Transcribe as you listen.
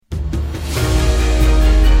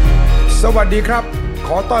สวัสดีครับข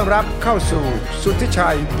อต้อนรับเข้าสู่สุทธิชั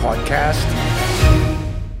ยพอดแคสต์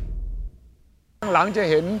หลังจะ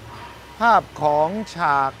เห็นภาพของฉ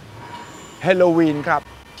ากฮาโลวีนครับ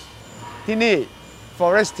ที่นี่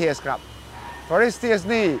Forestias ครับ Forestias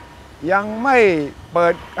นี่ยังไม่เปิ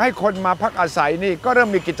ดให้คนมาพักอาศัยนี่ก็เริ่ม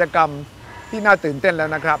มีกิจกรรมที่น่าตื่นเต้นแล้ว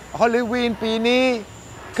นะครับฮาโลวีนปีนี้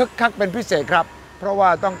คึกคักเป็นพิเศษครับเพราะว่า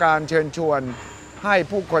ต้องการเชิญชวนให้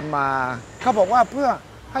ผู้คนมาเขาบอกว่าเพื่อ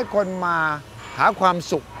ให้คนมาหาความ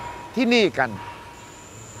สุขที่นี่กัน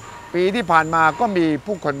ปีที่ผ่านมาก็มี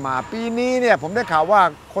ผู้คนมาปีนี้เนี่ยผมได้ข่าวว่า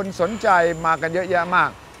คนสนใจมากันเยอะแยะมาก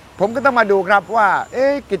ผมก็ต้องมาดูครับว่า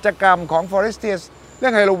กิจกรรมของ Forestias เรื่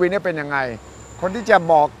องฮาโลวีนเนี่ยเป็นยังไงคนที่จะ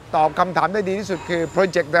บอกตอบคำถามได้ดีที่สุดคือ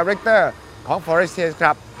Project Director ของ Forestias ค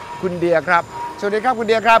รับคุณเดียครับสวัสดีครับคุณ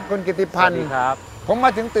เดียครับคุณกิติพันธ์ครับผมม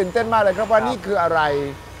าถึงตื่นเต้นมากเลยครับว่านี่คืออะไร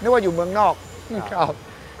นึกว่าอยู่เมืองนอกครับ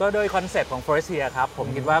ก็โดยคอนเซ็ปต์ของ Forestias ครับผม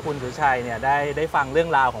คิดว่าคุณสุชัยเนี่ยได้ฟังเรื่อง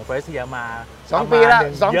ราวของ Forestias มา2 ปีแล้ว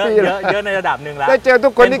2 ปีเยอะในระดับหนึ่งแล้วได้เจอทุ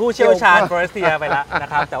กคนเป็นผู้เชี่ยวชาญ Forestias ไปแล้วนะ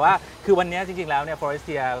ครับแต่ว่าคือวันนี้จริงๆแล้วเนี่ย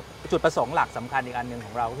Forestias จุดประสงค์หลักสำคัญอีกอันหนึ่งข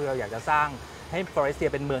องเราคือเราอยากจะสร้างให้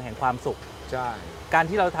Forestias เป็นเมืองแห่งความสุขใช่การ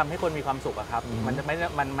ที่เราทำให้คนมีความสุขอะครับ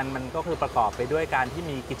มันก็คือประกอบไปด้วยการที่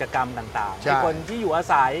มีกิจกรรมต่างๆให้คนที่อยู่อา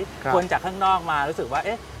ศัยคนจากข้างนอกมารู้สึกว่า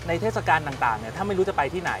ในเทศกาลต่างๆเนี่ยถ้าไม่รู้จะไป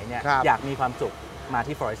ที่ไหนเนี่ยอยากมีความสุขมา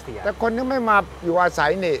ที่ Forestias แต่คนที่ไม่มาอยู่อาศั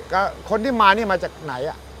ยนี่ก็คนที่มานี่มาจากไหน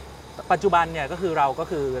อะปัจจุบันเนี่ยก็คือ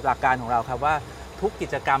หลักการของเราครับว่าทุกกิ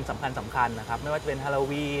จกรรมสำคัญนะครับไม่ว่าจะเป็นฮาโล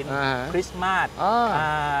วีนคริสต์มาส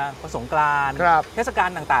สงกรานต์เทศกาล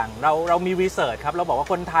ต่างๆเรามีรีเสิร์ชครับเราบอกว่า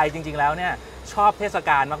คนไทยจริงๆแล้วเนี่ยชอบเทศ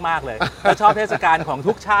กาลมากๆเลยเราชอบเทศกาลของ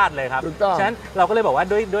ทุกชาติเลยครับฉะนั้นเราก็เลยบอกว่า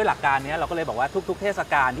ด้วยหลักการนี้เราก็เลยบอกว่าทุกๆเทศ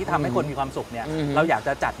กาลที่ทำให้คนมีความสุขเนี่ยเราอยากจ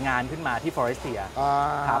ะจัดงานขึ้นมาที่ Forestias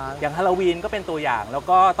ครับอย่างฮาโลวีนก็เป็นตัวอย่างแล้ว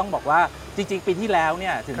ก็ต้องบอกว่าจริงๆปีที่แล้วเนี่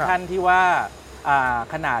ยถึงขั้นที่ว่า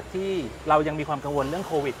ขนาดที่เรายังมีความกังวลเรื่อง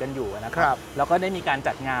โควิดกันอยู่นะครับเราก็ได้มีการ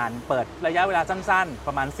จัดงานเปิดระยะเวลาสั้นๆป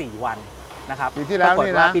ระมาณ4 วันนะครับปีที่แล้ว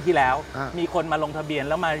นี่นะปีที่แล้วมีคนมาลงทะเบียน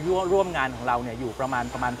แล้วมาร่วมงานของเราเนี่ยอยู่ประมาณ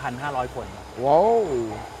 1,500 คนว้าว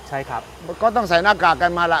ใช่ครับก็ต้องใส่หน้ากากกั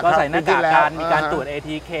นมาละก็ใส่หน้ากากกันมีการตรวจ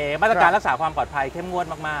ATK มาตรการรักษาความปลอดภัยเข้มงวด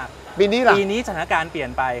มากๆปีนี้สถานการณ์เปลี่ย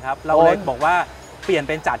นไปครับเราเลยบอกว่าเปลี่ยนเ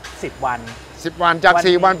ป็นจัด10 วันจาก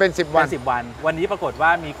4 วันเป็น10 วันวันนี้ปรากฏว่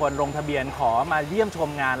ามีคนลงทะเบียนขอมาเยี่ยมชม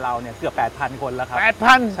งานเราเนี่ยเกือบ 8,000 คนแล้วครับ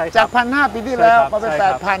 8,000 จาก 1,500 ปีที่แล้วมาเป็น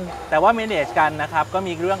 8,000 แต่ว่า manage กันนะครับก็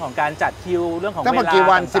มีเรื่องของการจัดคิวเรื่องของเวลากี่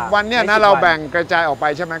วัน10 วันเนี่ยนะเราแบ่งกระจายออกไป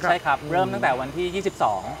ใช่ไหมครับใช่ครับเริ่มตั้งแต่วันที่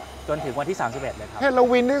 22 จนถึงวันที่ 31 เลยครับฮาโล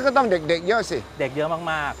วีนนี่ก็ต้องเด็กๆเยอะสิเด็กเยอะ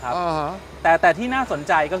มากๆครับแต่ที่น่าสนใ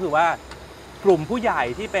จก็คือว่ากลุ่มผู้ใหญ่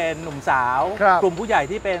ที่เป็นหนุ่มสาวกลุ่มผู้ใหญ่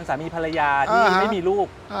ที่เป็นสามีภรรยาที่ไม่มีลูก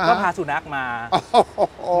ก็พาสุนัขมา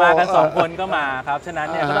กัน2 คนก็มาครับฉะนั้น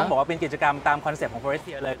เนี่ยก็ต้องบอกว่าเป็นกิจกรรมตามคอนเซ็ปต์ของ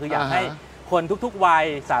Forestias เลยคืออยากให้คนทุกๆวัย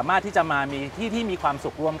สามารถที่จะมามีที่มีความสุ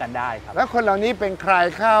ขร่วมกันได้ครับแล้วคนเหล่านี้เป็นใคร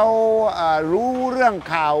เขารู้เรื่อง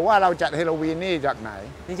ข่าวว่าเราจัดฮาโลวีนนี่จากไหน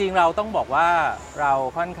จริงๆเราต้องบอกว่าเรา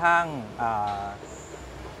ค่อนข้าง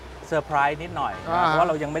เซอร์ไพรส์นิดหน่อยเพราะว่า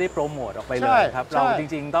เรายังไม่ได้โปรโมทออกไปเลยครับเราจ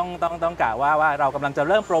ริงๆต้องกล่าวว่าเรากำลังจะ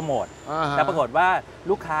เริ่มโปรโมทแต่ปรากฏว่า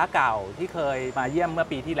ลูกค้าเก่าที่เคยมาเยี่ยมเมื่อ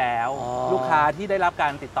ปีที่แล้วลูกค้าที่ได้รับกา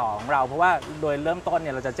รติดต่อของเราเพราะว่าโดยเริ่มต้นเ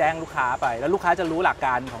นี่ยเราจะแจ้งลูกค้าไปแล้วลูกค้าจะรู้หลักก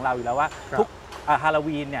ารของเราอยู่แล้วว่าทุกฮาโล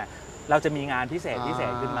วีนเนี่ยเราจะมีงานพิเศษ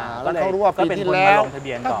ขึ้นมาก็เลยรู้ว่าปีที่แล้ว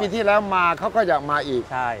ถ้าปีที่แล้วมาเขาก็อยากมาอีก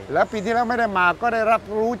ใช่แล้วปีที่แล้วไม่ได้มาก็ได้รับ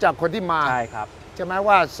รู้จากคนที่มาใช่ครับใช่ไหม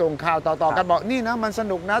ว่าส่งข่าวต่อๆกันบอกนี่นะมันส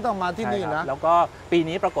นุกนะต้องมาที่นี่นะแล้วก็ปี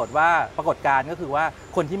นี้ปรากฏการณ์ก็คือว่า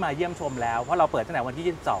คนที่มาเยี่ยมชมแล้วเพราะเราเปิดตั้งแต่วัน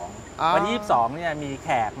ที่22วันที่22เนี่ยมีแข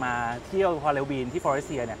กมาเที่ยวฮาโลวีนที่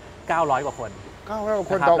Forestias เนี่ย900 กว่าคน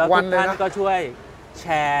ต่อวันเลยนะแล้วทุกท่านก็ช่วยแช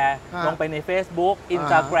ร์ลงไปใน Facebook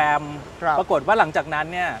Instagram ปรากฏว่าหลังจากนั้น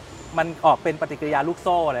เนี่ยมันออกเป็นปฏิกิริยาลูกโ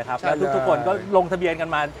ซ่เลยครับแล้วทุกคนก็ลงทะเบียนกัน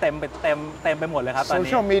มาเต็มไปหมดเลยครับตอนนี้โซเ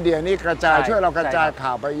ชียลมีเดียนี่กระจายช่วยเรากระจายข่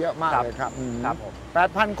าวไปเยอะมากเลยครับ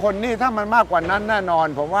8,000 คนนี่ถ้ามันมากกว่านั้นแน่นอน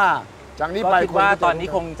ผมว่าจากนี้ไปคิดว่าตอนนี้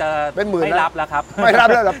คงจะไม่รับแล้วครับไม่รับ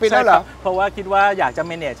แล้วเหรอปิดแล้วเหรอเพราะว่าคิดว่าอยากจะ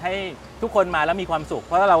manage ให้ทุกคนมาแล้วมีความสุขเ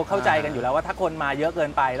พราะเราเข้าใจกันอยู่แล้วว่าถ้าคนมาเยอะเกิ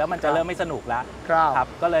นไปแล้วมันจะเริ่มไม่สนุกแล้วครับ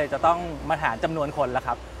ก็เลยจะต้องมาหารจำนวนคนแล้วค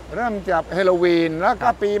รับเริ่มจากฮาโลวีนแล้วก็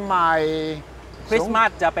ปีใหม่คริสต์มา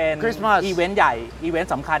สจะเป็นอีเวนต์ใหญ่อีเวน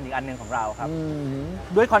ต์สำคัญอีกอันหนึ่งของเราครับ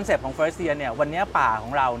ด้วยคอนเซปต์ของ Forestias เนี่ยวันนี้ป่าขอ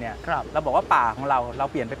งเราเนี่ยเราบอกว่าป่าของเรา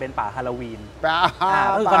เปลี่ยนไปเป็นป่าฮาโลวีน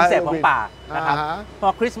ก็คือคอนเซปต์ของป่านะครับพอ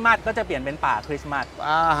คริสต์มาสก็จะเปลี่ยนเป็นป่าคริสต์มาส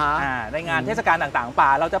ในงานเทศกาลต่างๆป่า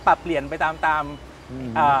เราจะปรับเปลี่ยนไปตาม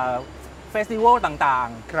เฟสติวัลต่าง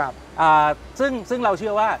ๆซึ่งเราเชื่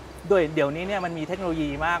อว่า ด้วยเดี๋ยวนี้เนี่ยมันมีเทคโนโลยี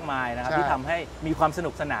มากมายนะครับที่ทำให้มีความสนุ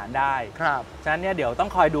กสนานได้ครับฉะนั้นเนี่ยเดี๋ยวต้อง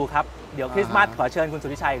คอยดูครับเดี๋ยวคริสต์มาสขอเชิญคุณสุ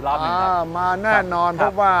ทธิชัยอีกรอบหนึงครับมาแน่นอนเพร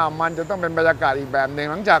าะว่ามันจะต้องเป็นบรรยากาศอีกแบบหนึ่ง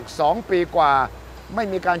หลังจาก2 ปีกว่าไม่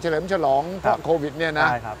มีการเฉลิมฉลองเพราะโควิดเนี่ยนะ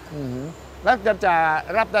ใช่ครับแล้วจะ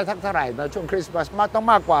รับได้ทักเท่าไหร่ในช่วงคริสต์มาสต้อง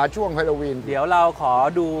มากกว่าช่วงฮาโลวีนเดี๋ยวเราขอ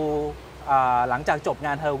ดูหลังจากจบง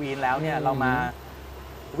านฮาโลวีนแล้วเนี่ยเรามา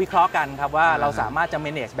วิเคราะห์กันครับว่าเราสามารถจะ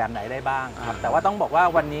manage แบบไหนได้บ้างครับแต่ว่าต้องบอกว่า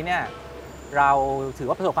วันนี้เนี่ยเราถือ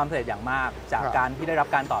ว่าประสบความสำเร็จอย่างมากจากการที่ได้รับ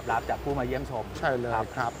การตอบรับจากผู้มาเยี่ยมชมใช่เลย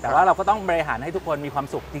ครับแต่ว่าเราก็ต้องบริหารให้ทุกคนมีความ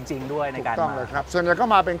สุขจริงๆด้วยในการต้องเลยครับส่วนใหญ่ก็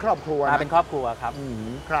มาเป็นครอบครัวมาเป็นครอบครัวครับ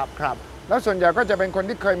ครับแล้วส่วนใหญ่ก็จะเป็นคน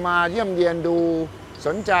ที่เคยมาเยี่ยมเยียนดูส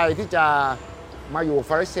นใจที่จะมาอยู่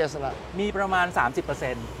Forestias ละมีประมาณ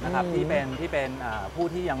 30% นะครับที่เป็นผู้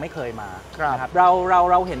ที่ยังไม่เคยมาครับเ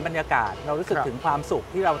ราเห็นบรรยากาศเรารู้สึกถึงความสุข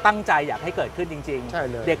ที่เราตั้งใจอยากให้เเกิดขึ้นจริง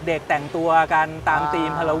ๆเด็กๆแต่งตัวกันตามธี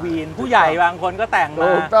มฮาโลวีนผู้ใหญ่บางคนก็แต่งม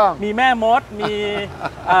ามีแม่มดมี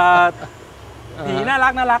ผีน่า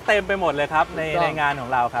รักเต็มไปหมดเลยครับในงานของ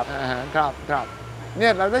เราครับครับเนี่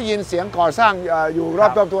ยเราได้ยินเสียงก่อสร้างอยู่รอ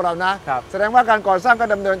บตัวเรานะแสดงว่าการก่อสร้างก็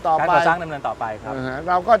ดำเนินต่อไปการก่อสร้างดำเนินต่อไปครับ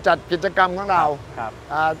เราก็จัดกิจกรรมของเรา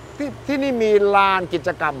ที่นี่มีลานกิจ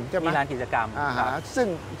กรรมใช่ไหมมีลานกิจกรรม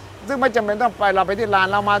ซึ่งไม่จำเป็นต้องไปเราไปที่ลาน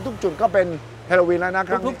เรามาทุกจุดก็เป็นฮาโลวีนแล้วนะ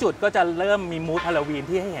ครับทุกจุดก็จะเริ่มมีมูดฮาโลวีน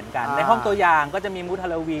ที่ให้เห็นกันในห้องตัวอย่างก็จะมีมูดฮา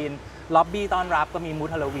โลวีนล็อบบี้ต้อนรับก็มีมูด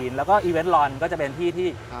ฮาโลวีนแล้วก็อีเวนต์ลอนก็จะเป็นที่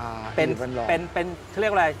เป็นเขาเรี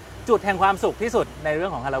ยกอะไรจุดแห่งความสุขที่สุดในเรื่อ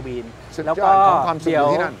งของฮาโลวีนแล้วก็เ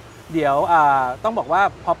ดี๋ยวต้องบอกว่า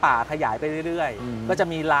พอป่าขยายไปเรื่อยๆก็จะ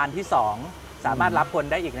มีลานที่2สามารถรับคน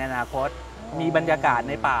ได้อีกในอนาคตมีบรรยากาศ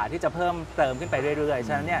ในป่าที่จะเพิ่มเติมขึ้นไปเรื่อยๆฉ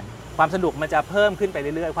ะนั้นเนี่ยความสนุกมันจะเพิ่มขึ้นไปเ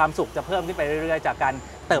รื่อยๆความสุขจะเพิ่มขึ้นไปเรื่อยๆจากการ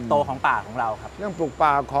เติบโตของป่าของเราครับเรื่องปลูก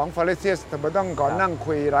ป่าของ Forestias ผมต้องก่อนนั่ง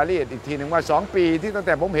คุยรายละเอียดอีกทีหนึ่งว่า2 ปีที่ตั้งแ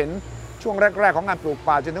ต่ผมเห็นช่วงแรกๆของการปลูก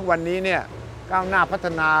ป่าจนถึงวันนี้เนี่ยก้าวหน้าพัฒ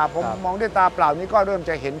นาผมมองด้วยตาเปล่านี้ก็เริ่ม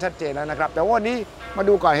จะเห็นชัดเจนแล้วนะครับแต่วันนี้มา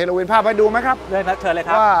ดูก่อนฮาโลวีนภาพไปดูไหมครับเลยนะเชิญเลยค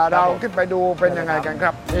รับว่าเราขึ้นไปดูเป็นยังไงกันค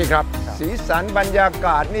รับนี่ครับสีสันบรรยาก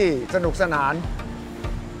าศนี่สนุกสนาน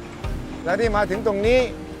แล้วที่มาถึงตรงนี้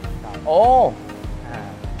โอ้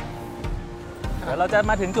เดี๋ยวเราจะ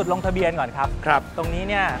มาถึงจุดลงทะเบียนก่อนครับตรงนี้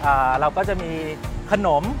เนี่ยเราก็จะมีขน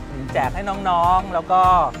มแจกให้น้องๆแล้วก็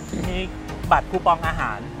มีบัตรคูปองอาห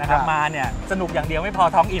ารนะครับมาเนี่ยสนุกอย่างเดียวไม่พอ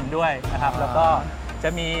ท้องอิ่มด้วยนะครับแล้วก็จะ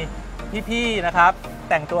มีพี่ๆนะครับ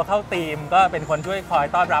แต่งตัวเข้าธีมก็เป็นคนช่วยคอย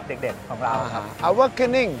ต้อนรับเด็กๆของเราครับ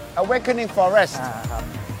Awakening Forest ครับ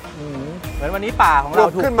เหมือนวันนี้ป่าของเรา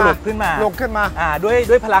ถูกปลุกขึ้นมา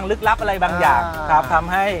ด้วยพลังลึกลับอะไรบางอย่างครับท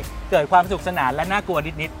ำให้เกิดความสนุกสนานและน่ากลัว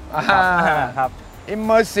นิดๆครับ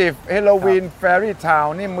Immersive Halloween Fairy Town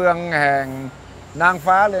นี่เมืองแห่งนาง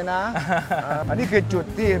ฟ้าเลยนะ อันนี้คือจุด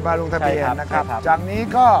ที่มาลงทะเบียนนะครับจากนี้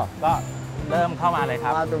ก็เริ่มเข้ามาเลยครั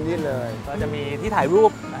บมาตรงนี้เลยก็จะมีที่ถ่ายรู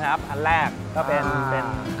ปนะครับอันแรกก็เป็น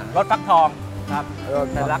รถฟักทองครับ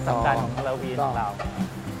เป็นลักษณ์สำคัญของฮาโลวีนของเรา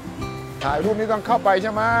ถ่ายรูปนี้ต้องเข้าไปใ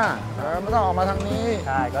ช่ไหมไม่ต้องออกมาทางนี้ใ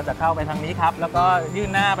ช่ก็จะเข้าไปทางนี้ครับแล้วก็ยื่น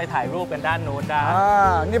หน้าไปถ่ายรูปเป็นด้านโน้นได้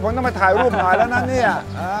นี่ผมต้องไปถ่ายรูปหน่อยแล้วนะเนี่ย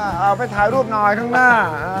เอาไปถ่ายรูปหน่อยข้างหน้า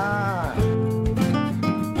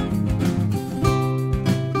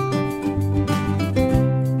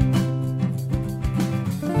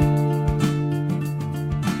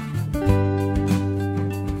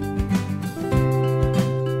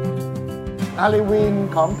ฮาโลวีน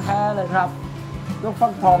ของแท้เลยครับลูกฟั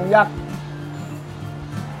กทองยักษ์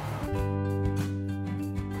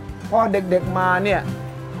พอเด็กๆมาเนี่ย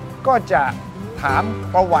ก็จะถาม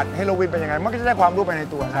ประวัติฮาโลวีนเป็นยังไงมันก็จะได้ความรู้ไปใน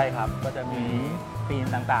ตัวใช่ครับก็จะมีธีม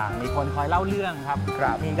ต่างๆมีคนคอยเล่าเรื่องครับ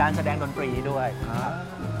มีการแสดงดนตรีด้วย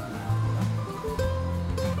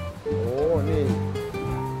โอ้นี่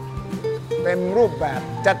เต็มรูปแบบ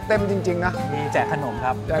จัดเต็มจริงๆนะมีแจกขนมค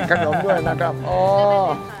รับแจกขนมด้วยนะครับอ๋อ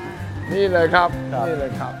นี่เลยครับนี่เล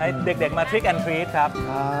ยครับให้เด็กๆมา trick and treat ครับ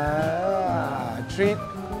trick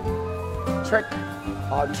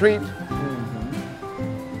or treat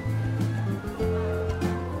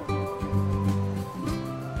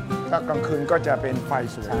ถ้ากลางคืนก็จะเป็นไฟ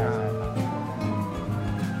สวยงาม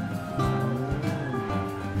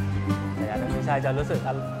ใช่จะรู้สึก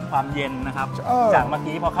ความเย็นนะครับจากเมื่อ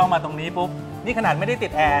กี้พอเข้ามาตรงนี้ปุ๊บนี่ขนาดไม่ได้ติ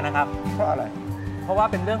ดแอร์นะครับเพราะอะไรเพราะว่า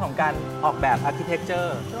เป็นเรื่องของการออกแบบ architecture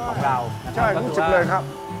ของเราใช่รู้สึกเลยครับ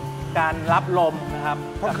การรับลมนะครับ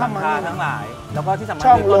เพราะข้ามมาทั้งหลายแล้วก็ที่สำคัญ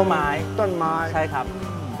คือต้นไม้ใช่ครับ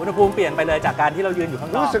อุณหภูมิเปลี่ยนไปเลยจากการที่เรายืนอยู่ข้า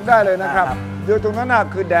งนอกรู้สึกได้เลยนะครับดูตรงนั้น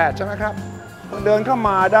คือแดดใช่ไหมครับเดินเข้าม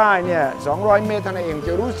าได้เนี่ย200 เมตรเท่านั้นเองจ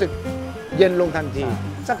ะรู้สึกเย็นลงทันที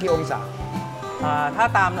สักกี่องศาถ้า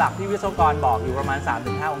ตามหลักที่วิศวกรบอกอยู่ประมาณ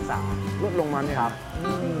 3-5 องศาลดลงมาเนี่ยครับ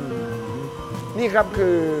นี่ครับคื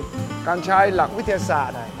อการใช้หลักวิทยาศาส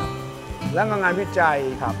ตร์และงานวิจัย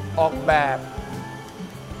ออกแบบ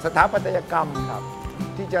สถาปัตยกรรม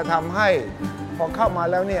ที่จะทำให้พอเข้ามา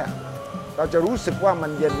แล้วเนี่ยเราจะรู้สึกว่ามั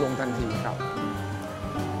นเย็นลงทันทีครับ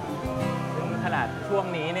ขนาดช่วง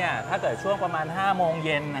นี้เนี่ยถ้าเกิดช่วงประมาณ5 โมงเ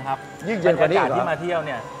ย็นนะครับยิ่งเย็นกว่านี้เหรอที่มาเที่ยวเ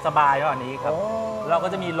นี่ยสบายกว่านี้ครับเราก็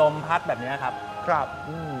จะมีลมพัดแบบนี้ครับครับ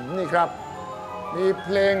นี่ครับมีเพ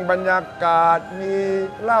ลงบรรยากาศมี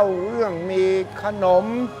เล่าเรื่องมีขนม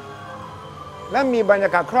และมีบรรยา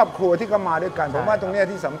กาศครอบครัวที่ก็มาด้วยกันผมว่าตรงนี้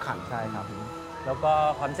ที่สำคัญใช่ครับแล้วก็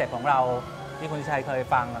คอนเซ็ปต์ของเราที่คุณชัยเคย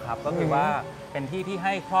ฟังนะครับก็คือว่าเป็นที่ที่ใ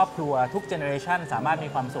ห้ครอบครัวทุกเจเนอเรชันสามารถมี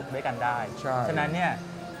ความสุขด้วยกันได้ฉะนั้นเนี่ย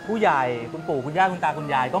ผู้ใหญ่คุณปู่คุณย่าคุณตาคุณ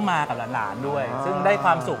ยายก็มากับหลานๆด้วยซึ่งได้คว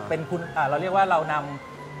ามสุขเป็นคุณเราเรียกว่าเราน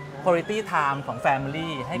ำ quality time ของ Family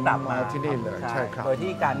ให้กลับมาที่นี่เลยใช่ครับโดย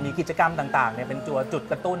ที่การมีกิจกรรมต่างๆเนี่ยเป็นจุด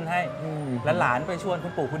กระตุ้นให้หลานๆไปชวนคุ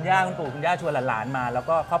ณปู่คุณย่าชวนหลานๆมาแล้ว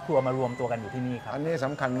ก็ครอบครัวมารวมตัวกันอยู่ที่นี่ครับอันนี้ส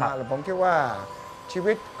ำคัญมากผมคิดว่าชี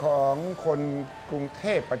วิตของคนกรุงเท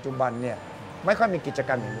พปัจจุบันเนี่ยไม่ค่อยมีกิจก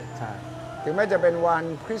รรมอย่างนี้ถึงแม้จะเป็นวัน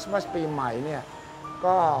คริสต์มาสปีใหม่เนี่ย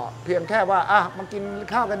ก็เพียงแค่ว่ามากิน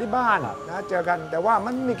ข้าวกันที่บ้านนะเจอกันแต่ว่ามั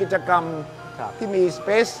นมีกิจกรรมที่มีสเป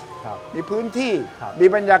ซมีพื้นที่มี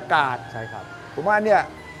บรรยากาศใช่ครับผมว่าเนี่ย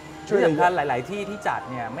ช่วยสำคัญหลายๆที่ที่จัด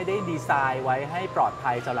เนี่ยไม่ได้ดีไซน์ไว้ให้ปลอด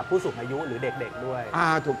ภัยสำหรับผู้สูงอายุหรือเด็กๆด้วย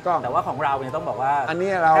ถูกต้องแต่ว่าของเราเนี่ยต้องบอกว่าอันนี้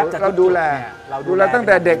เราดูแลตั้งแ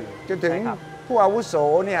ต่เด็กจนถึงผู้อาวุโส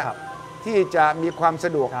เนี่ยที่จะมีความส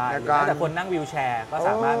ะดวกในการแต่คนนั่งวีลแชร์ก็ส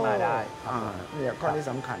ามารถมาได้เนี่ยข้อนี้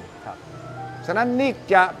สำคัญฉะนั้นนี่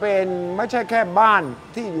จะเป็นไม่ใช่แค่บ้าน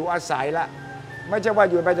ที่อยู่อาศัยละไม่ใช่ว่า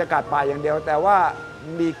อยู่บรรยากาศป่าอย่างเดียวแต่ว่า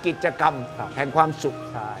มีกิจกรรมแห่งความสุข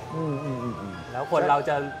ใช่แล้วคนเราจ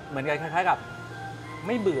ะเหมือนกันคล้ายๆกับไ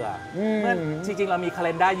ม่เบื่อเมื่อจริงๆเรามีคาเล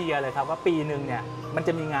นด้าเยียร์เลยครับว่าปีหนึ่งเนี่ยมันจ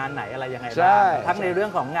ะมีงานไหนอะไรยังไงบ้างทั้งในเรื่อ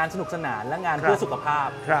งของงานสนุกสนานและงานเพื่อสุขภาพ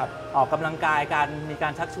ออกกำลังกายการมีกา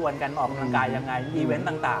รชักชวนกันออกกำลังกายยังไงอีเวนต์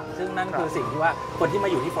ต่างๆซึ่งนั่นคือสิ่งที่ว่าคนที่มา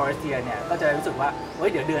อยู่ที่ Forestias เนี่ยก็จะรู้สึกว่า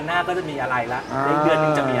เดี๋ยวเดือนหน้าก็จะมีอะไรละเดือนนึ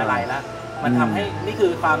งจะมีอะไรละมันทำให้นี่คื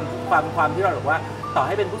อความที่เราบอกว่าต่อใ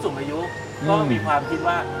ห้เป็นผู้สูงอายุก็มีความคิด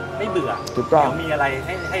ว่าไม่เบื่อเดี๋ยวมีอะไร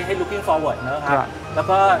ให้ looking forward นะครับแล้ว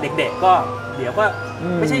ก็เด็กๆก็เดี๋ยวก็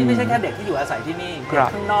ไม่ใช่แค่เด็กที่อยู่อาศัยที่นี่เด็ก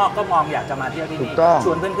ข้างนอกก็มองอยากจะมาเที่ยวที่นี่ช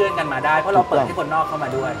วนเพื่อนๆกันมาได้เพราะเราเปิดให้คนนอกเข้ามา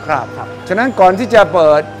ด้วยครับฉะนั้นก่อนที่จะเ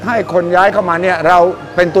ปิดให้คนย้ายเข้ามาเนี่ยเรา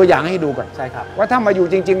เป็นตัวอย่างให้ดูก่อนใช่ครับว่าถ้ามาอยู่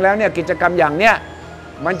จริงๆแล้วเนี่ยกิจกรรมอย่างเนี้ย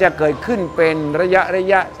มันจะเกิดขึ้นเป็นระยะ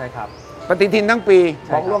ใช่ครับปฏิทินทั้งปี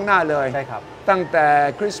บอกล่วงหน้าเลยใช่ครับตั้งแต่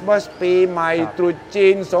คริสต์มาสปีใหม่ตรุษจี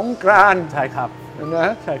นสงกรานต์ใช่ครับน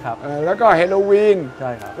ะใช่ครับแล้วก็ฮาโลวีนใ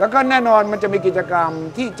ช่ครับแล้วก็แน่นอนมันจะมีกิจกรรม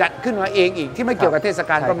ที่จัดขึ้นมาเองอีกที่ไม่เกี่ยวกับเทศ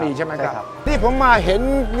กาลก็มีใช่ไหมครับที่ผมมาเห็น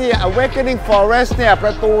นี่ Awakening Forest เนี่ยป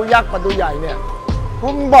ระตูยักษ์ประตูใหญ่เนี่ยผ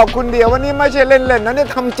มบอกคุณเดียวว่านี่ไม่ใช่เล่นๆนะนี่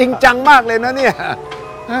ทำจริงจังมากเลยนะเนี่ย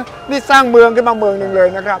นี่สร้างเมืองขึ้นมาเมืองหนึ่งเลย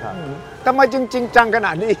นะครับทำไมจริงจังขน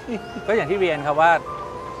าดนี้ก็อย่างที่เรียนครับว่า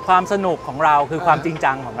ความสนุกของเราคือความจริง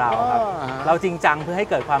จังของเราครับเราจริงจังเพื่อให้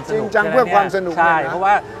เกิดความสนุกจริงจังเพื่อความสนุกใช่เพราะ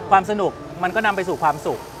ว่าความสนุกมันก็นำไปสู่ความ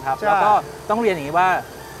สุขครับแล้วก็ต้องเรียนอย่างนี้ว่า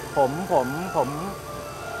ผม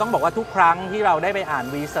ต้องบอกว่าทุกครั้งที่เราได้ไปอ่าน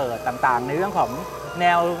รีเสิร์ชต่างๆในเรื่องของแน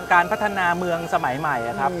วการพัฒนาเมืองสมัยใหม่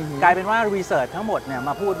ครับกลายเป็นว่ารีเสิร์ชทั้งหมดเนี่ยม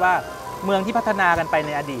าพูดว่าเมืองที่พัฒนากันไปใน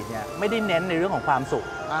อดีตเนี่ยไม่ได้เน้นในเรื่องของความสุข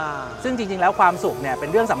ซึ่งจริงๆแล้วความสุขเนี่ยเป็น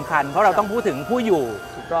เรื่องสำคัญเพราะเราต้องพูดถึงผู้อยู่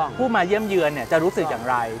ผู้มาเยี่ยมเยือนเนี่ยจะรู้สึกอย่าง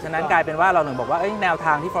ไรฉะนั้นกลายเป็นว่าเราถึงบอกว่าแนวท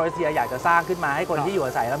างที่ Forestias อยากจะสร้างขึ้นมาให้คนที่อยู่อ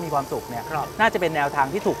าศัยแล้วมีความสุขเนี่ยน่าจะเป็นแนวทาง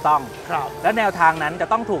ที่ถูกต้องและแนวทางนั้นจะ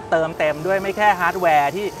ต้องถูกเติมเต็มด้วยไม่แค่ฮาร์ดแว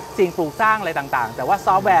ร์ที่สิ่งปลูกสร้างอะไรต่างๆแต่ว่าซ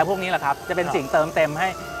อฟต์แวร์พวกนี้แหละครับจะเป็นสิ่งเติมเต็มให้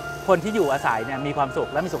คนที่อยู่อาศัยเนี่ยมีความสุข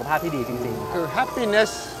และมีสุขภาพที่ดีจริงๆคือ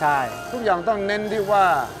happiness ใช่ทุกอย่างต้องเน้นที่ว่า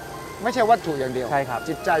ไม่ใช่วัตถุอย่างเดียวใช่ครับ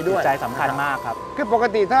จิตใจด้วยจิตใจสำคัญมากครับคือปก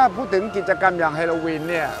ติถ้าพูดถึงกิจกรรมอย่างฮาโลวีน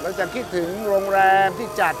เนี่ยเราจะคิดถึงโรงแรมที่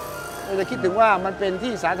จัดเราจะคิดถึงว่ามันเป็น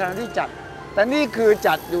ที่สาธารณะที่จัดแต่นี่คือ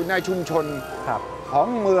จัดอยู่ในชุมชนของ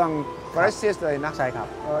เมือง Forestias เลยนะใช่ครับ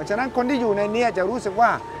ฉะนั้นคนที่อยู่ในนี้จะรู้สึกว่า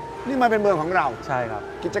นี่มันเป็นเมืองของเราใช่ครับ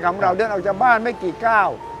กิจกรรมของเราเดินออกจากบ้านไม่กี่ก้าว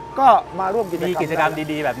ก็มาร่วมกิจกรรมมีกิจกรรม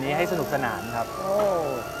ดีๆแบบนี้ให้สนุกสนานครับ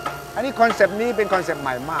อันนี้คอนเซปต์นี้เป็นคอนเซปต์ให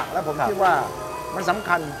ม่มากและผมคิดว่ามันสำ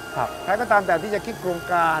คัญใครก็ตามแต่ที่จะคิดโครง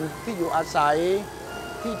การที่อยู่อาศัย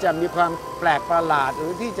ที่จะมีความแปลกประหลาดหรื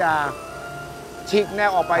อที่จะฉีกแนว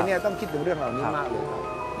ออกไปเนี่ยต้องคิดถึงเรื่องเหล่านี้มากเลยครับ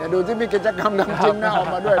อย่าดูที่มีกิจกรรมทำจริงนะออก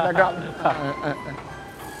มาด้วยนะครับ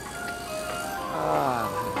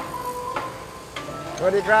ส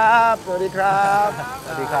วัสดีครับสวัสดีครับส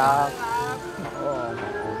วัสดีครับ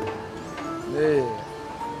นี่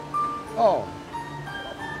โอ้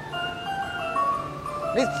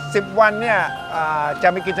นี่10 วันเนี่ยจะ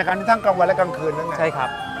มีกิจกรรมที่ทั้งกลางวันและกลางคืนนั่นไงใช่ครับ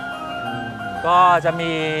ก็จะ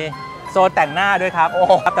มีโซนแต่งหน้าด้วยครับ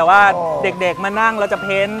แต่ว่าเด็กๆมานั่งเราจะเ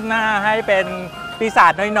พ้นหน้าให้เป็นปีศา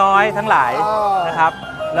จน้อยๆทั้งหลายนะครับ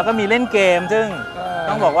แล้วก็มีเล่นเกมซึ่ง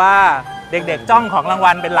ต้องบอกว่าเด็กๆจ้องของราง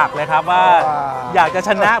วัลเป็นหลักเลยครับว่าอยากจะช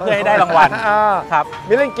นะเพื่อให้ได้รางวัลครับ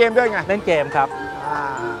มีเล่นเกมด้วยไงเล่นเกมครับ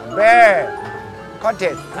เบ้คอนเท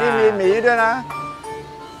นต์นี่มีหมีด้วยนะ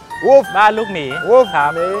วูฟบ้านลูกหมีวูฟครับ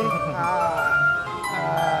หมี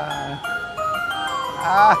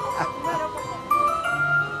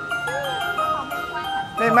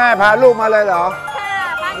นี่แม่พาลูกมาเลยเหรอค่ะ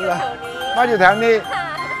บ้านอยู่แถวนี้บ้านอยู่แถวนี้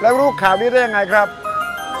แล้วรู้ข่าวนี้ได้ยังไงครับ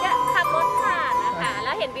ขับรถผ่านนะคะแ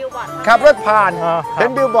ล้วเห็นบิลบอร์ดขับรถผ่านเห็น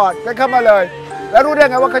บิลบอร์ดก็เข้ามาเลยแล้วรู้ได้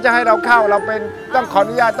ไงว่าเขาจะให้เราเข้าเราเป็นต้องขออ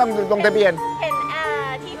นุญาตต้องลงทะเบียนเห็น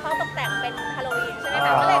ที่เขาตกแต่งเป็นฮาโลวีนใช่ไหมค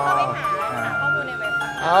ะก็เลยเข้าไปหาข้อมูลในเว็บ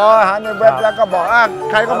หาในเว็บแล้วก็บอก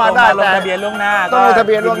ใครก็มาได้ลงทะเบียนล่วงหน้าต้องลงทะเ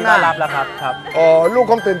บียนล่วงหน้ารับแล้วครับลูก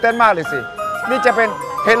คงตื่นเต้นมากเลยสินี่จะเป็น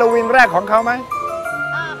ฮาโลวีนแรกของเขาไหม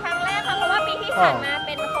ครั้งแรกค่ะเพราะว่าปีที่ผ่านมาเ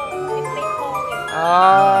ป็นโควิด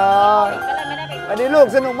ก็เลยไม่ได้ไปอันนี้ลูก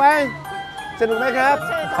สนุกไหมครับ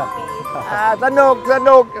ส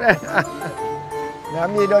นุกนะ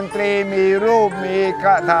มีดนตรีมีรูปมีก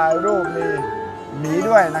ระถ่ายรูปมีหมี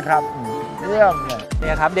ด้วยนะครับเยี่ยมเลยเนี่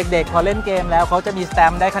ยครับเด็กๆพอเล่นเกมแล้วเขาจะมีสแต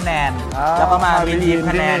มป์ได้คะแนนแล้วก็มารีดีม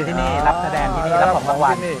คะแนนที่นี่รับคะแนนที่นี่รับของราง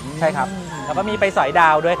วัลใช่ครับแล้วก็มีไปสอยดา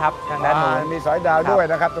วด้วยครับทางด้านนู้นมีสอยดาวด้วย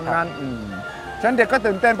นะครับตรงนั้นฉันเด็กก็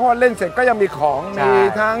ตื่นเต้นเพราะเล่นเสร็จก็ยังมีของมี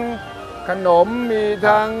ทั้งขนมมี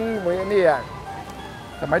ทั้งนี่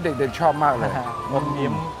สมัยเด็กๆชอบมากเลยอม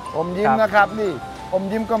ยิ้มนะครับนี่อม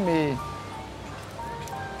ยิ้มก็มี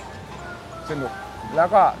สนุกแล้ว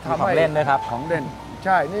ก็ทำให้เล่นด้วยครับของเล่นใ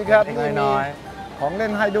ช่นี่ครับนี่มีของเล่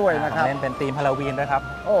นให้ด้วยนะครับเล่นเป็นธีมฮาโลวีนด้วยครับ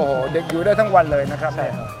โอ้โหเด็กอยู่ได้ทั้งวันเลยนะครับ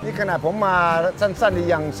นี่ขนาดผมมาสั้นๆนี่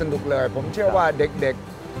ยังสนุกเลยผมเชื่อว่าเด็ก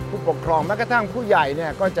ๆผู้ปกครองแม้กระทั่งผู้ใหญ่เนี่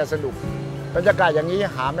ยก็จะสนุกบรรยากาศอย่างนี้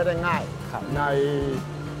หาไม่ได้ง่ายใน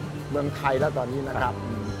เมืองไทยแล้วตอนนี้นะครับ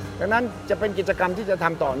ดังนั้นจะเป็นกิจกรรมที่จะท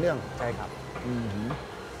ำต่อเนื่องใช่ครับ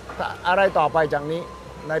อะไรต่อไปจากนี้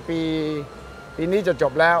ในปีนี้จะจ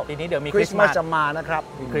บแล้วปีนี้เดี๋ยวมีคริสต์มาสจะมานะครับ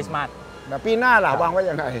มีคริสต์มาสปีหน้าล่ะวางไว้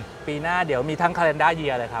ยังไงปีหน้าเดี๋ยวมีทั้ง calendar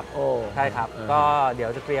year เลยครับใช่ครับก็เดี๋ยว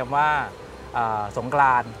จะเตรียมว่าสงกร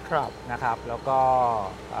านต์นะครับแล้วก็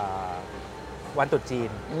วันตรุษจีน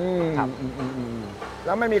ครับแ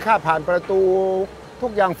ล้วไม่มีค่าผ่านประตูทุ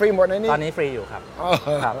กอย่างฟรีหมดในนี้ตอนนี้ฟรีอยู่ครับ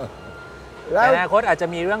แล้วในอนาคตอาจจะ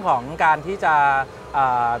มีเรื่องของการที่จะ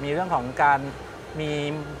มีเรื่องของการมี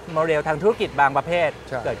โมเดลทางธุรกิจบางประเภท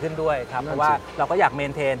เกิดขึ้นด้วยครับเพราะว่าเราก็อยากเม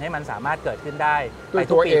นเทนให้มันสามารถเกิดขึ้นได้ไป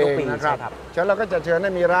ทุกปีนะครับฉะนั้นเราก็จะเชิญใ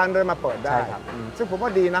ห้มีร้านด้วยมาเปิดได้ซึ่งผมว่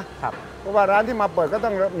าดีนะเพราะว่าร้านที่มาเปิดก็ต้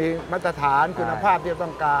องมีมาตรฐานคุณภาพที่ต้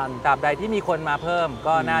องการตราบใดที่มีคนมาเพิ่ม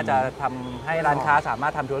ก็น่าจะทำให้ร้านค้าสามาร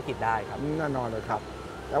ถทำธุรกิจได้ครับแน่นอนเลยครับ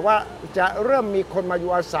แต่ว่าจะเริ่มมีคนมาอ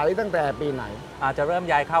ยู่อาศัยตั้งแต่ปีไหนอาจจะเริ่ม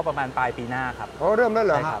ย้ายเข้าประมาณปลายปีหน้าครับเริ่มแล้วเ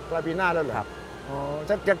หรอครับปลายปีหน้าแล้วเหรอ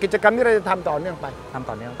กิจกรรมนี้เราจะทำต่อเนื่องไป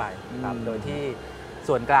ครับโดยที่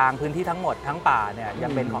ส่วนกลางพื้นที่ทั้งหมดทั้งป่าเนี่ยยั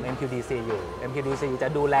งเป็นของ MQDC อยู่ MQDC จะ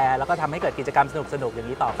ดูแลแล้วก็ทำให้เกิดกิจกรรมสนุกๆอย่าง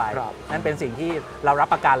นี้ต่อไปนั่นเป็นสิ่งที่เรารับ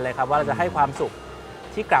ประกันเลยครับว่าเราจะให้ความสุข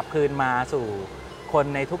ที่กลับคืนมาสู่คน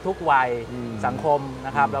ในทุกๆวัยสังคมน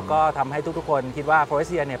ะครับแล้วก็ทำให้ทุกๆคนคิดว่า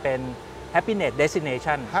Forestias เนี่ยเป็น happiness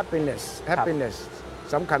destination happiness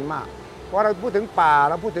สำคัญมากเพราะเราพูดถึงป่า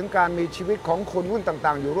เราพูดถึงการมีชีวิตของคนรุ่นต่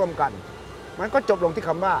างๆอยู่ร่วมกันมันก็จบลงที่ค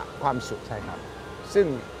ำว่าความสุขใช่ครับซึ่ง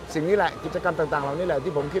สิ่งนี้แหละกิจกรรมต่างๆเหล่านี้แหละ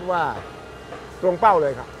ที่ผมคิดว่าตรงเป้าเล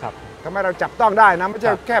ยครับทำให้เราจับต้องได้นะไม่ใ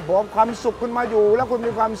ช่แค่บอกความสุขคุณมาอยู่แล้วคุณ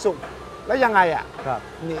มีความสุขแล้วยังไง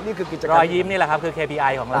นี่คือกิจกรรมรอยยิ้มนี่แหละครับคือ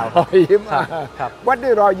KPI ของเรารอยยิ้มวัดด้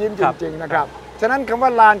วยรอยยิ้มจริงๆนะครับฉะนั้นคำว่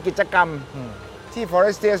าลานกิจกรรมที่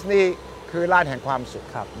Forestias นี่คือลานแห่งความสุข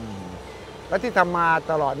และที่ทำมา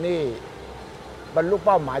ตลอดนี่บรรลุเ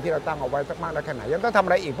ป้าหมายที่เราตั้งเอาไว้สักมากแล้วแค่ไหนยังต้องทำอ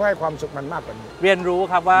ะไรอีกเพื่อให้ความสุขมันมากกว่านี้เรียนรู้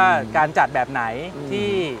ครับว่าการจัดแบบไหนที่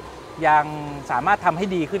ยังสามารถทำให้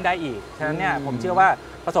ดีขึ้นได้อีกฉะนั้นเนี่ยผมเชื่อว่า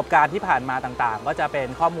ประสบการณ์ที่ผ่านมาต่างๆก็จะเป็น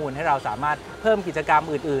ข้อมูลให้เราสามารถเพิ่มกิจกรรม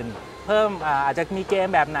อื่นๆเพิ่มอาจจะมีเกม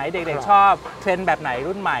แบบไหนเด็กๆชอบเทรนด์แบบไหน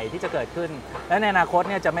รุ่นใหม่ที่จะเกิดขึ้นและในอนาคต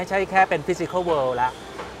เนี่ยจะไม่ใช่แค่เป็น physical world แล้ว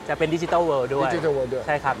จะเป็นดิจิทัลเวิลด์ด้วยใ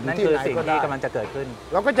ช่ครับนั่นคือสิ่งที่กำลังจะเกิดขึ้น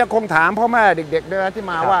เราก็จะคงถามพ่อแม่เด็กๆด้วยที่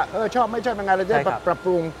มาว่าชอบไม่ชอบยังไงเราจะปรับป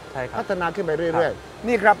รุงพัฒนาขึ้นไปเรื่อยๆ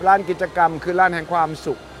นี่ครับร้านกิจกรรมคือร้านแห่งความ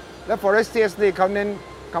สุขและ Forestias นี่เขาเน้น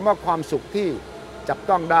คำว่าความสุขที่จับ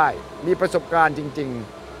ต้องได้มีประสบการณ์จริง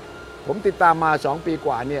ๆผมติดตามมา2 ปีก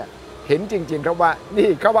ว่าเนี่ยเห็นจริงๆครับว่านี่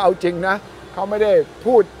เขาว่าเอาจริงนะเขาไม่ได้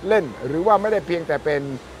พูดเล่นหรือว่าไม่ได้เพียงแต่เป็น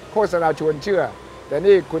โฆษณาชวนเชื่อ แต่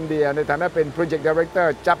นี่คุณเดียในฐานะเป็น Project Director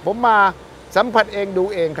จับผมมาสัมผัสเองดู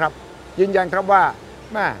เองครับยืนยันครับว่า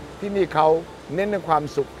แม่ที่นี่เขาเน้นในความ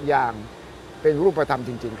สุขอย่างเป็นรูปธรรมจ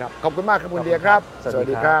ริงๆครับขอบคุณมากครับคุณเดียครับสวัส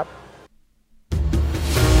ดีครับ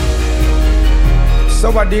ส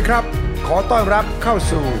วัสดีครับขอต้อนรับเข้า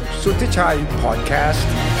สู่สุทธิชัยพอดแคสต์